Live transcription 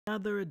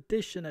Another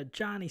edition of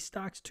Johnny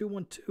Stocks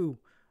 212.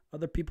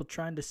 Other people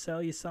trying to sell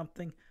you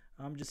something.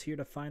 I'm just here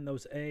to find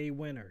those A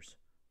winners,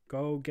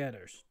 go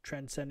getters,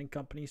 trend-setting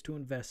companies to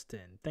invest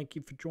in. Thank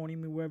you for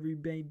joining me wherever you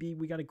may be.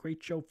 We got a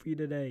great show for you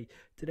today.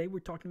 Today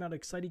we're talking about an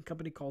exciting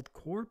company called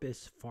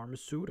Corbus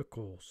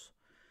Pharmaceuticals.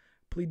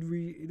 Please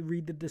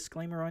read the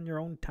disclaimer on your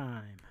own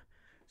time.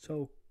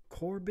 So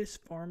Corbus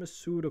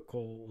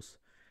Pharmaceuticals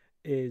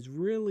is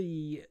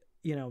really,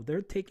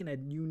 they're taking a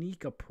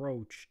unique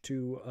approach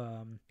to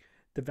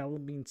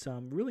developing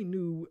some really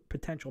new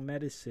potential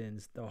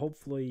medicines to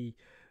hopefully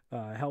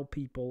help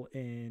people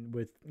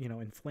with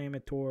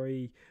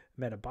inflammatory,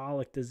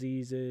 metabolic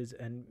diseases,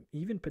 and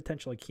even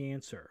potentially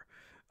cancer.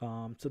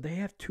 So they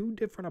have two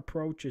different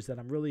approaches that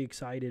I'm really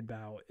excited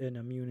about in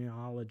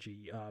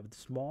immunology.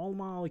 Small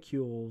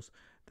molecules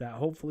that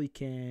hopefully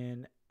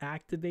can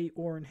activate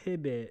or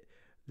inhibit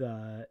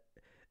the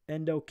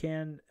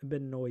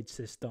endocannabinoid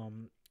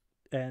system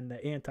and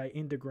the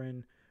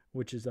anti-integrin,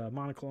 which is a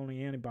monoclonal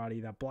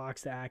antibody that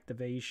blocks the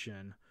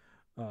activation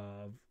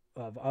of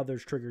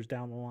others triggers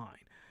down the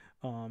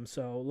line.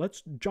 So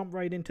let's jump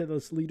right into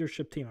this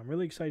leadership team. I'm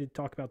really excited to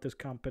talk about this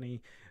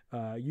company.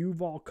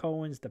 Yuval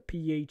Cohen's the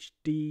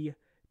PhD,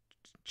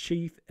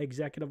 Chief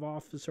Executive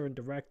Officer and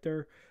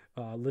Director.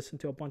 Listen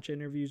to a bunch of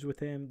interviews with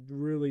him.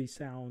 Really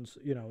sounds,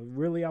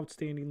 really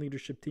outstanding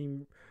leadership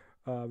team.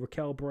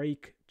 Raquel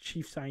Brake,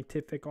 Chief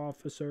Scientific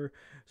Officer.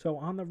 So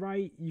on the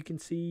right, you can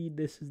see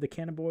this is the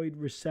cannabinoid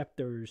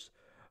receptors.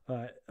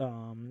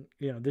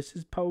 This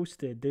is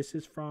posted. This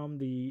is from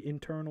the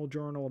Internal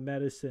Journal of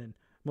Medicine,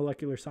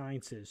 Molecular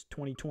Sciences,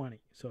 2020.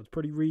 So it's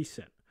pretty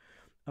recent.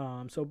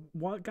 So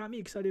what got me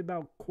excited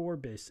about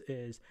Corbus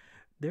is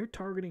they're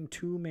targeting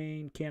two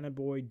main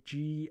cannabinoid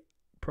G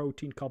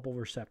protein couple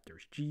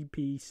receptors,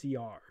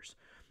 GPCRs.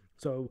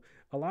 So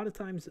a lot of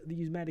times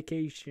these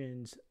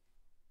medications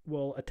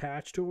will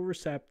attach to a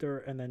receptor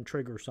and then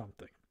trigger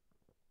something.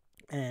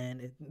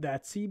 And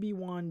that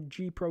CB1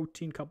 G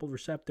protein coupled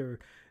receptor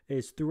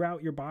is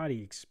throughout your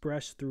body,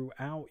 expressed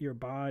throughout your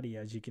body,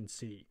 as you can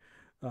see.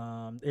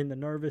 In the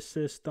nervous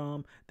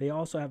system, they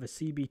also have a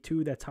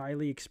CB2 that's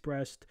highly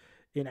expressed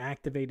in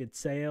activated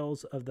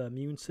cells of the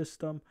immune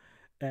system.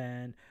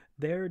 And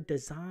their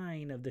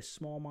design of this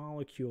small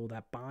molecule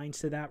that binds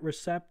to that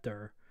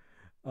receptor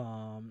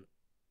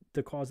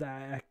to cause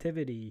that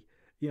activity,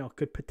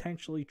 could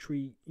potentially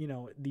treat,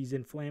 these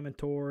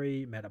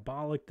inflammatory,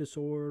 metabolic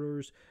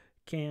disorders,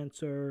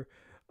 cancer,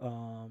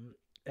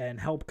 and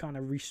help kind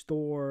of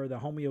restore the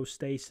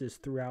homeostasis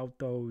throughout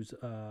those,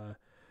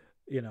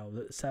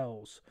 the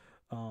cells.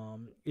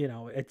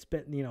 It's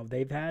been,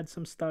 they've had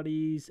some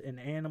studies in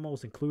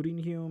animals, including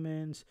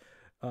humans,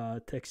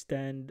 to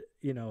extend,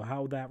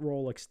 how that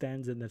role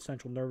extends in the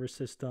central nervous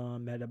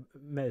system,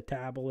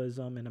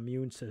 metabolism, and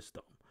immune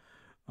system.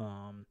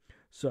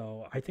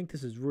 So I think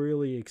this is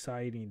really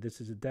exciting.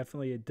 This is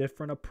definitely a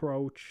different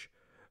approach.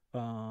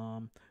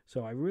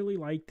 So I really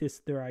like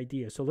their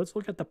idea. So let's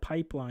look at the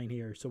pipeline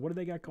here. So what do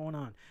they got going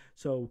on?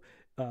 So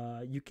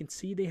you can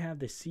see they have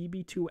the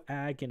CB2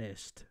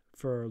 agonist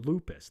for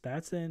lupus.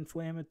 That's an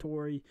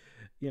inflammatory,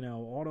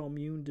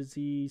 autoimmune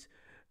disease.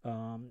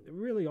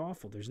 Really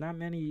awful. There's not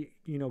many,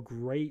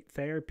 great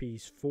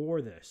therapies for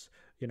this.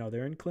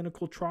 They're in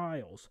clinical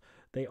trials.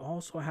 They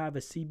also have a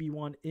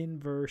CB1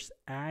 inverse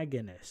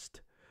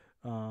agonist.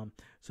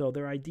 So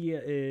their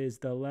idea is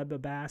the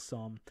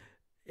lebabasum,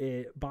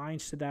 it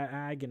binds to that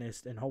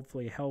agonist and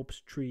hopefully helps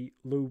treat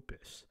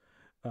lupus.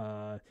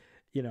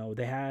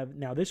 They have,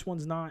 now this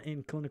one's not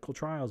in clinical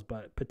trials,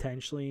 but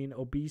potentially in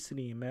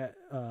obesity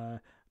and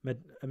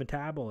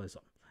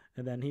metabolism.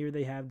 And then here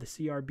they have the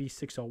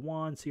CRB601,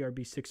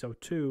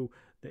 CRB602,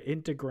 the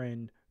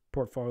integrin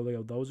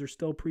portfolio. Those are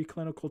still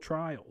preclinical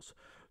trials.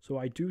 So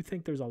I do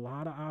think there's a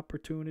lot of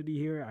opportunity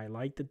here. I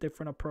like the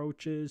different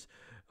approaches.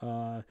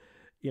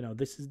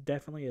 This is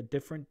definitely a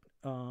different,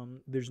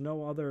 there's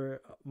no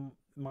other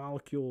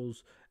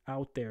molecules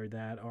out there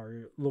that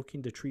are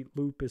looking to treat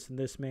lupus in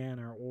this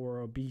manner or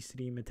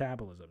obesity and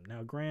metabolism.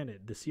 Now,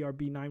 granted, the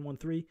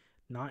CRB913,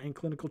 not in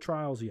clinical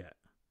trials yet.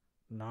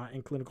 Not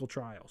in clinical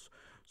trials.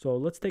 So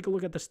let's take a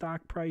look at the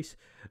stock price.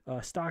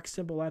 Stock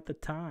symbol at the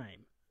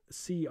time,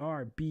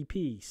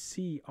 CRBP,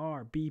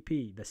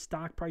 CRBP. The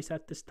stock price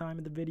at this time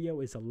of the video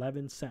is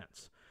 11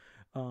 cents.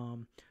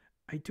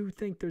 I do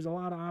think there's a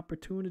lot of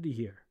opportunity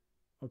here.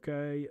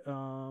 Okay,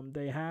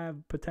 they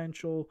have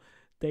potential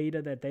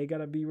data that they got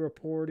to be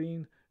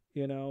reporting.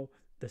 The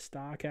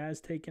stock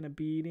has taken a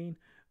beating,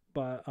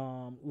 but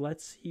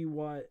let's see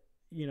what,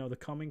 the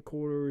coming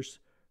quarters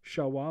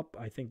show up.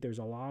 I think there's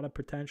a lot of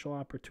potential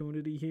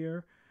opportunity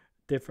here,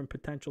 different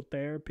potential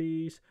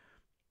therapies,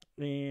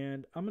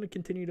 and I'm going to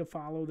continue to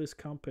follow this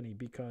company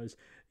because,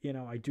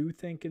 I do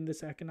think in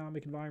this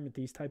economic environment,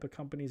 these type of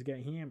companies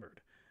get hammered.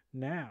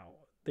 Now,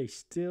 they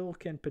still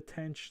can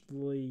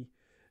potentially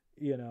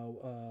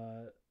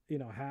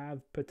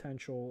have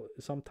potential,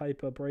 some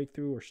type of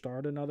breakthrough or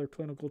start another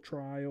clinical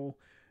trial,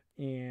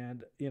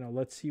 And,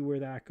 let's see where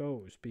that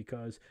goes,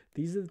 because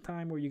these are the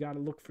time where you got to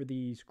look for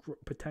these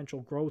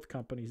potential growth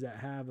companies that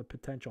have a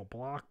potential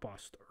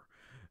blockbuster.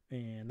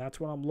 And that's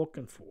what I'm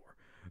looking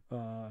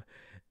for.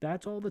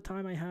 That's all the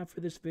time I have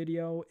for this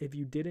video. If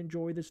you did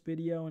enjoy this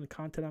video and the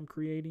content I'm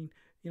creating,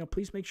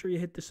 please make sure you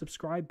hit the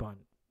subscribe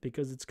button,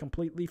 because it's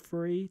completely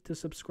free to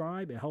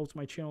subscribe. It helps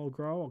my channel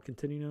grow. I'll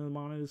continue to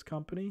monitor this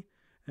company.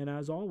 And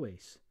as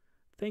always,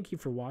 thank you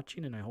for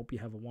watching, and I hope you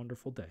have a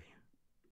wonderful day.